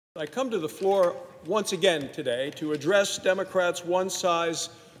I come to the floor once again today to address Democrats'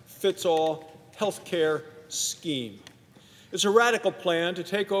 one-size-fits-all health care scheme. It's a radical plan to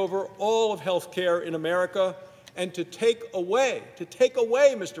take over all of health care in America and to take away,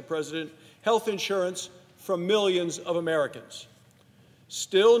 Mr. President, health insurance from millions of Americans.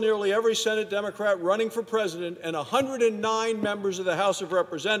 Still, nearly every Senate Democrat running for president and 109 members of the House of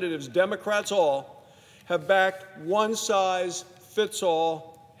Representatives, Democrats all, have backed one-size-fits-all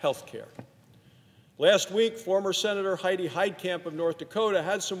health care. Last week, former Senator Heidi Heitkamp of North Dakota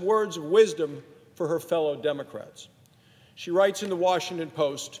had some words of wisdom for her fellow Democrats. She writes in the Washington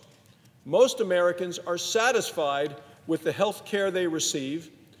Post, "Most Americans are satisfied with the health care they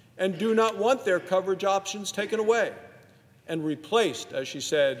receive and do not want their coverage options taken away and replaced," as she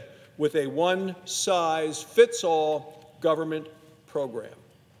said, with a one-size-fits-all government program.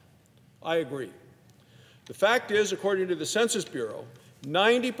 I agree. The fact is, according to the Census Bureau,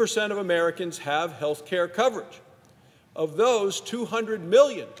 90% of Americans have health care coverage. Of those, 200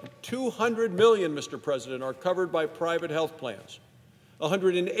 million, Mr. President, are covered by private health plans.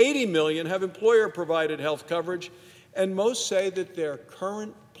 180 million have employer-provided health coverage, and most say that their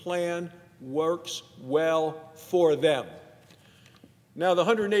current plan works well for them. Now, the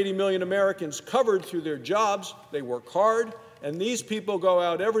 180 million Americans covered through their jobs, they work hard, and these people go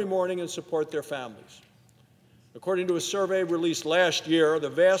out every morning and support their families. According to a survey released last year, the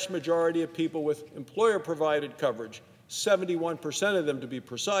vast majority of people with employer-provided coverage, 71% of them to be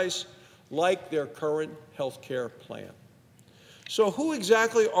precise, like their current health care plan. So who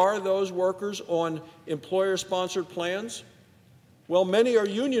exactly are those workers on employer-sponsored plans? Well, many are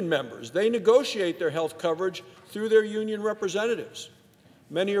union members. They negotiate their health coverage through their union representatives.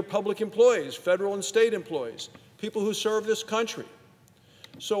 Many are public employees, federal and state employees, people who serve this country.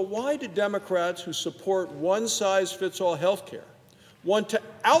 So why do Democrats who support one-size-fits-all health care want to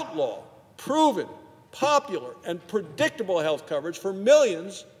outlaw proven, popular, and predictable health coverage for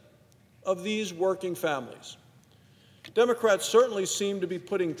millions of these working families? Democrats certainly seem to be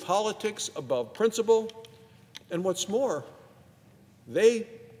putting politics above principle, and what's more, they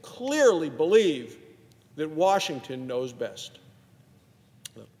clearly believe that Washington knows best.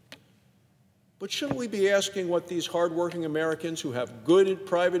 But shouldn't we be asking what these hardworking Americans who have good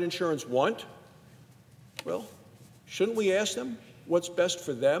private insurance want? Well, shouldn't we ask them what's best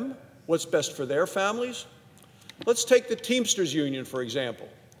for them, what's best for their families? Let's take the Teamsters Union, for example.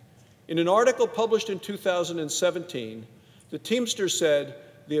 In an article published in 2017, the Teamsters said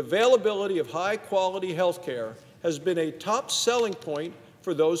the availability of high-quality health care has been a top selling point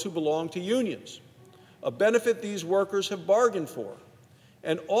for those who belong to unions, a benefit these workers have bargained for.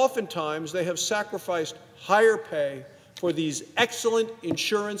 And oftentimes they have sacrificed higher pay for these excellent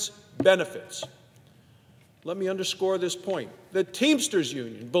insurance benefits. Let me underscore this point. The Teamsters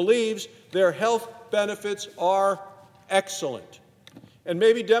Union believes their health benefits are excellent. And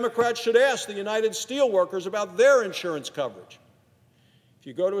maybe Democrats should ask the United Steelworkers about their insurance coverage. If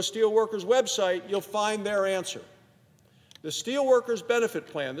you go to a Steelworkers website, you'll find their answer. The Steelworkers Benefit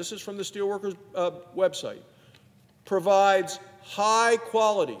Plan, this is from the Steelworkers website, provides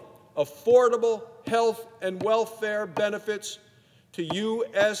high-quality, affordable health and welfare benefits to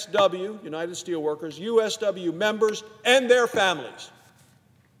USW, United Steelworkers, USW members, and their families.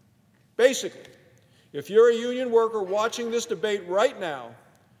 Basically, if you're a union worker watching this debate right now,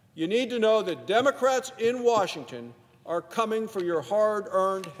 you need to know that Democrats in Washington are coming for your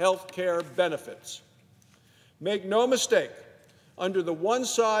hard-earned health care benefits. Make no mistake, under the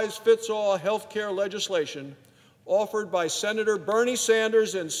one-size-fits-all health care legislation offered by Senator Bernie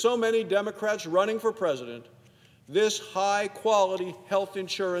Sanders and so many Democrats running for president, this high-quality health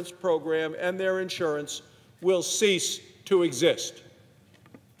insurance program and their insurance will cease to exist.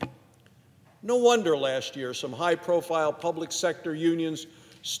 No wonder last year some high-profile public sector unions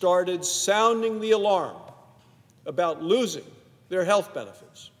started sounding the alarm about losing their health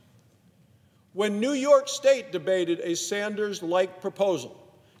benefits. When New York State debated a Sanders-like proposal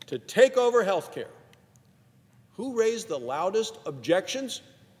to take over health care, who raised the loudest objections?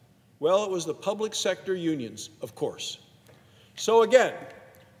 Well, it was the public sector unions, of course. So again,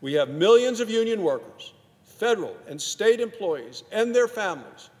 we have millions of union workers, federal and state employees, and their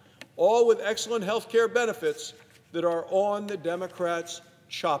families, all with excellent health care benefits that are on the Democrats'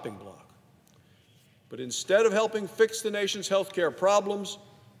 chopping block. But instead of helping fix the nation's health care problems,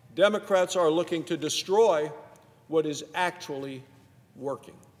 Democrats are looking to destroy what is actually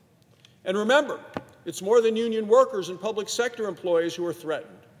working. And remember, it's more than union workers and public sector employees who are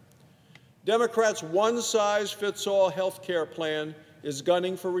threatened. Democrats' one-size-fits-all health care plan is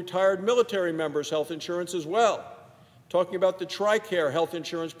gunning for retired military members' health insurance as well, talking about the TRICARE health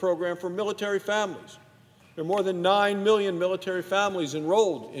insurance program for military families. There are more than 9 million military families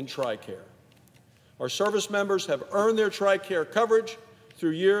enrolled in TRICARE. Our service members have earned their TRICARE coverage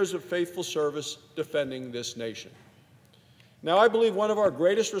through years of faithful service defending this nation. Now, I believe one of our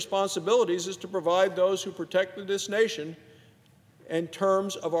greatest responsibilities is to provide those who protected this nation in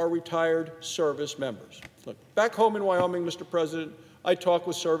terms of our retired service members. Look, back home in Wyoming, Mr. President, I talk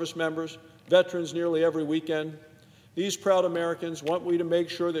with service members, veterans nearly every weekend. These proud Americans want me to make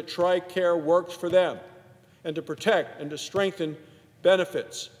sure that TRICARE works for them and to protect and to strengthen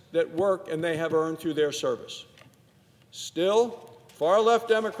benefits that work and they have earned through their service. Still, far-left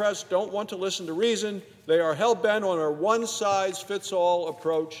Democrats don't want to listen to reason. They are hell-bent on a one-size-fits-all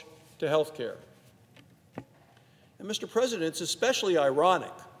approach to health care. And, Mr. President, it's especially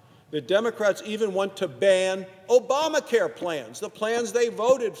ironic that Democrats even want to ban Obamacare plans, the plans they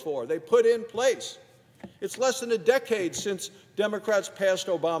voted for, they put in place. It's less than a decade since Democrats passed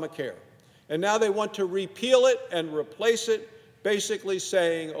Obamacare, and now they want to repeal it and replace it, basically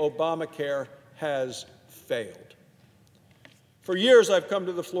saying Obamacare has failed. For years, I've come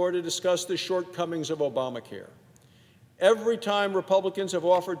to the floor to discuss the shortcomings of Obamacare. Every time Republicans have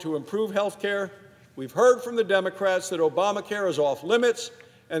offered to improve health care, we've heard from the Democrats that Obamacare is off limits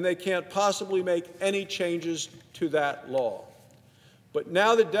and they can't possibly make any changes to that law. But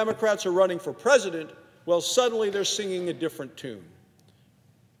now that Democrats are running for president, well, suddenly they're singing a different tune.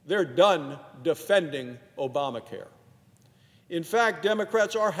 They're done defending Obamacare. In fact,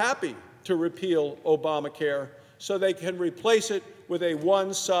 Democrats are happy to repeal Obamacare so they can replace it with a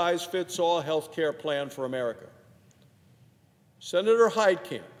one-size-fits-all health care plan for America. Senator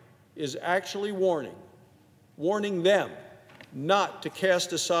Heitkamp is actually warning them not to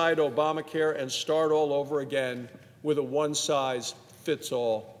cast aside Obamacare and start all over again with a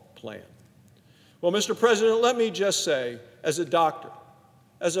one-size-fits-all plan. Well, Mr. President, let me just say, as a doctor,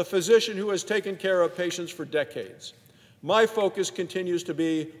 as a physician who has taken care of patients for decades, my focus continues to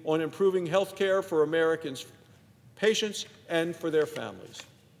be on improving health care for Americans, patients, and for their families.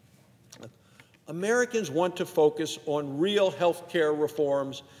 Americans want to focus on real health care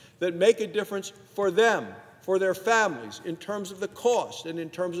reforms that make a difference for them, for their families, in terms of the cost and in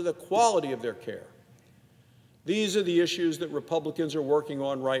terms of the quality of their care. These are the issues that Republicans are working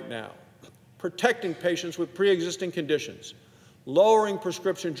on right now: protecting patients with pre-existing conditions, lowering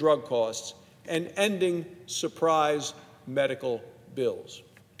prescription drug costs, and ending surprise medical bills.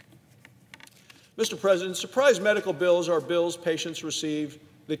 Mr. President, surprise medical bills are bills patients receive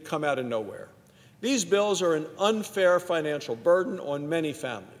that come out of nowhere. These bills are an unfair financial burden on many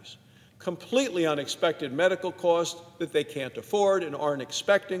families, completely unexpected medical costs that they can't afford and aren't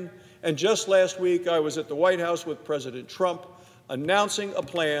expecting. And just last week, I was at the White House with President Trump announcing a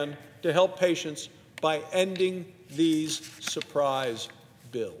plan to help patients by ending these surprise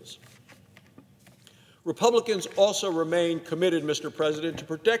bills. Republicans also remain committed, Mr. President, to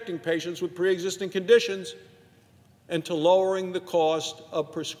protecting patients with pre-existing conditions and to lowering the cost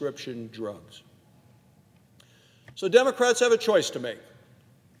of prescription drugs. So Democrats have a choice to make.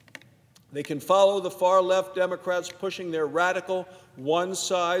 They can follow the far-left Democrats pushing their radical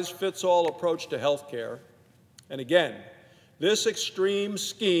one-size-fits-all approach to health care. And again, this extreme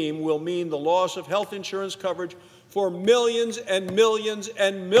scheme will mean the loss of health insurance coverage for millions and millions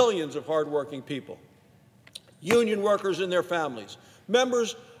and millions of hardworking people. Union workers and their families,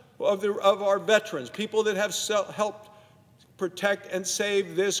 members of our veterans, people that have helped protect and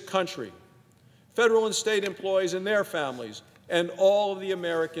save this country, federal and state employees and their families, and all of the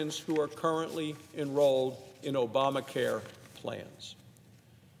Americans who are currently enrolled in Obamacare plans.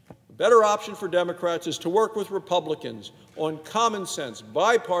 A better option for Democrats is to work with Republicans on common sense,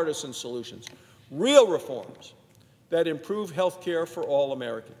 bipartisan solutions, real reforms that improve health care for all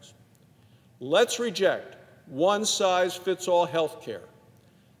Americans. Let's reject one-size-fits-all health care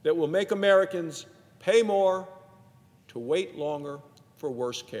that will make Americans pay more to wait longer for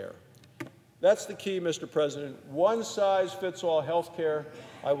worse care. That's the key, Mr. President. One-size-fits-all health care.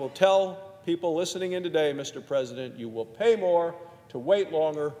 I will tell people listening in today, Mr. President, you will pay more to wait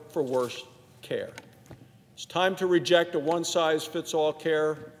longer for worse care. It's time to reject a one-size-fits-all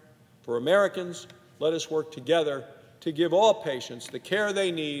care for Americans. Let us work together to give all patients the care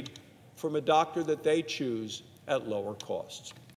they need from a doctor that they choose at lower costs.